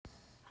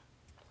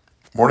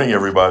Morning,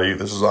 everybody.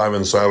 This is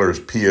Ivan Seiler's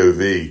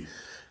POV.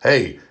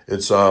 Hey,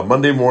 it's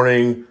Monday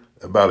morning,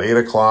 about 8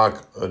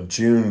 o'clock,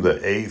 June the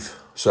 8th,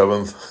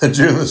 7th,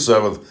 June the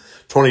 7th,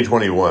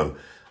 2021.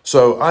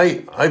 So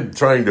I'm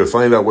trying to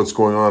find out what's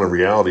going on in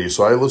reality,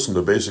 so I listen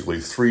to basically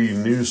three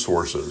news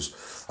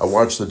sources. I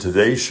watch the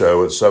Today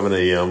Show at 7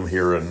 a.m.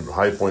 here in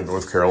High Point,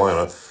 North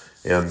Carolina,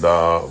 and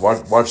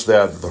watch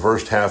that, the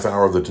first half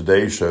hour of the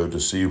Today Show, to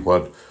see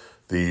what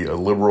the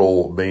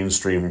liberal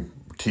mainstream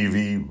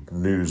TV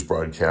news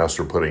broadcasts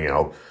are putting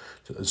out.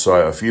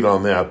 So I feed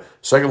on that.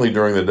 Secondly,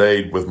 during the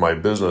day with my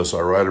business,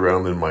 I ride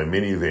around in my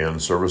minivan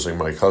servicing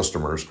my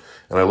customers,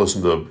 and I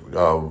listen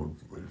to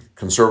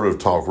conservative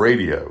talk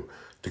radio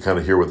to kind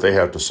of hear what they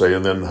have to say.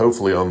 And then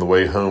hopefully on the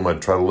way home, I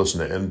try to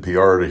listen to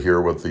NPR to hear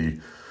what the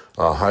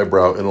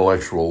highbrow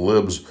intellectual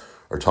libs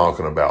are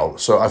talking about.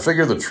 So I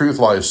figure the truth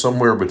lies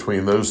somewhere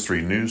between those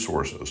three news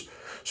sources.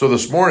 So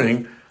this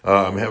morning,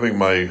 I'm having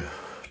my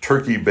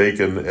turkey,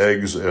 bacon,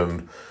 eggs,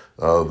 and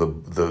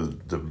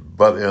the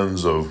butt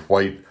ends of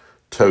white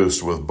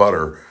toast with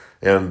butter,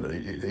 and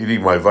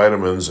eating my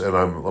vitamins, and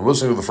I'm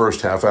listening to the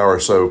first half hour.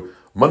 So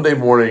Monday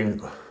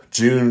morning,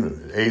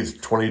 June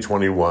 8th,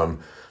 2021,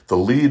 the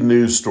lead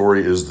news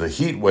story is the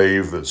heat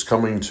wave that's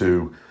coming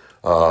to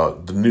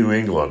the New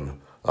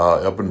England.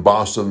 Up in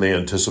Boston, they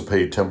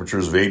anticipate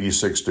temperatures of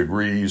 86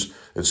 degrees.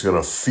 It's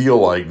going to feel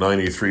like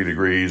 93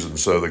 degrees, and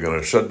so they're going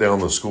to shut down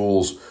the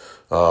schools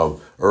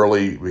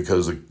early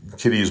because the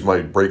kiddies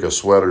might break a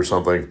sweat or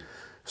something.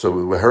 So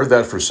we heard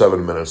that for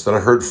 7 minutes. Then I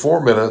heard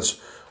 4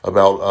 minutes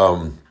about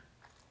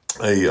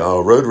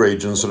a road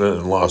rage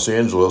incident in Los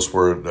Angeles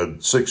where a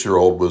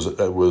 6-year-old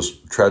was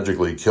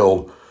tragically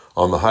killed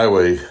on the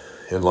highway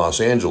in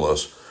Los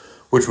Angeles,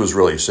 which was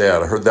really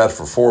sad. I heard that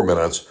for 4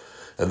 minutes.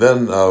 And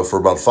then for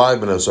about 5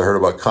 minutes, I heard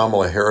about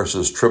Kamala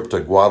Harris's trip to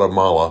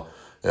Guatemala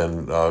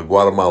and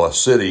Guatemala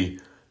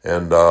City,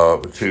 and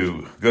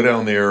to go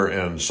down there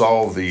and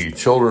solve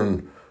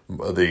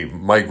the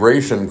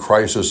migration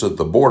crisis at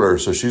the border.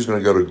 So she's going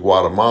to go to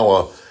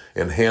Guatemala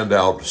and hand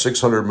out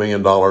 $600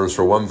 million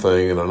for one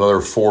thing and another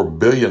 $4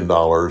 billion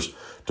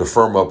to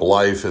firm up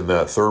life in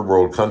that third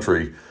world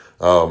country,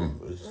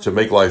 to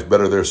make life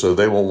better there so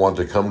they won't want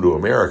to come to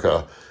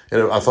America.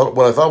 And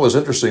what I thought was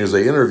interesting is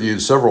they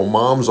interviewed several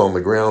moms on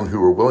the ground who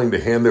were willing to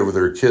hand over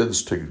their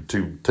kids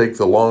to take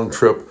the long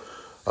trip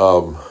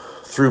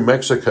through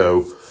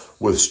Mexico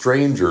with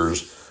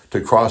strangers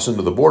to cross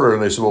into the border.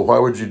 And they said, well, why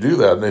would you do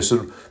that? And they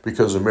said,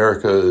 because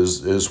America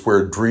is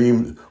where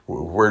dreams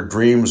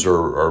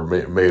are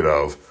made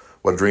of,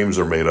 what dreams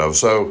are made of.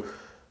 So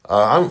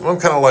I'm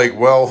kind of like,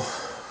 well,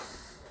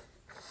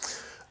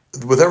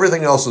 with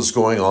everything else that's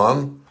going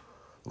on,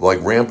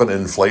 like rampant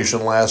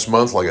inflation last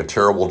month, like a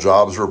terrible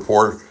jobs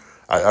report,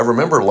 I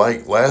remember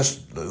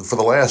for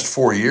the last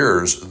 4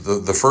 years,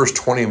 the first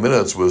 20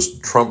 minutes was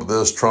Trump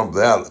this, Trump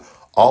that,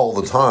 all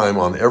the time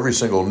on every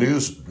single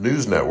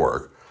news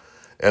network.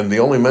 And the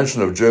only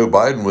mention of Joe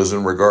Biden was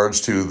in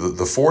regards to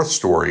the fourth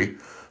story,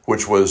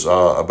 which was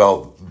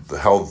about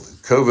how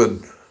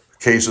COVID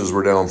cases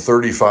were down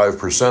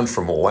 35%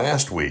 from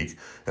last week.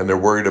 And they're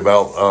worried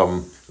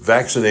about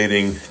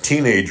vaccinating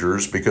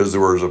teenagers because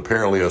there was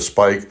apparently a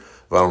spike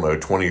of,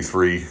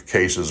 23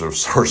 cases or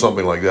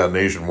something like that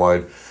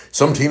nationwide.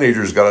 Some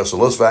teenagers got us, so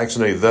let's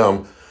vaccinate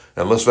them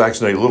and let's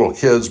vaccinate little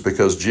kids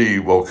because,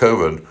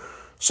 COVID.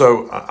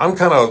 So I'm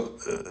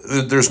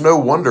there's no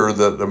wonder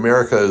that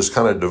America is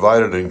kind of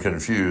divided and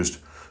confused,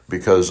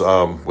 because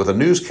with a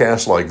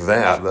newscast like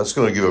that's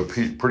going to give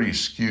a pretty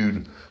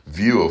skewed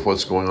view of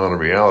what's going on in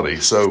reality.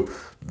 So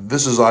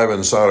this is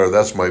Ivan Seiler.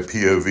 That's my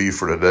POV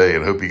for today,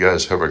 and hope you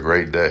guys have a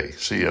great day.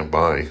 See ya.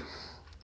 Bye.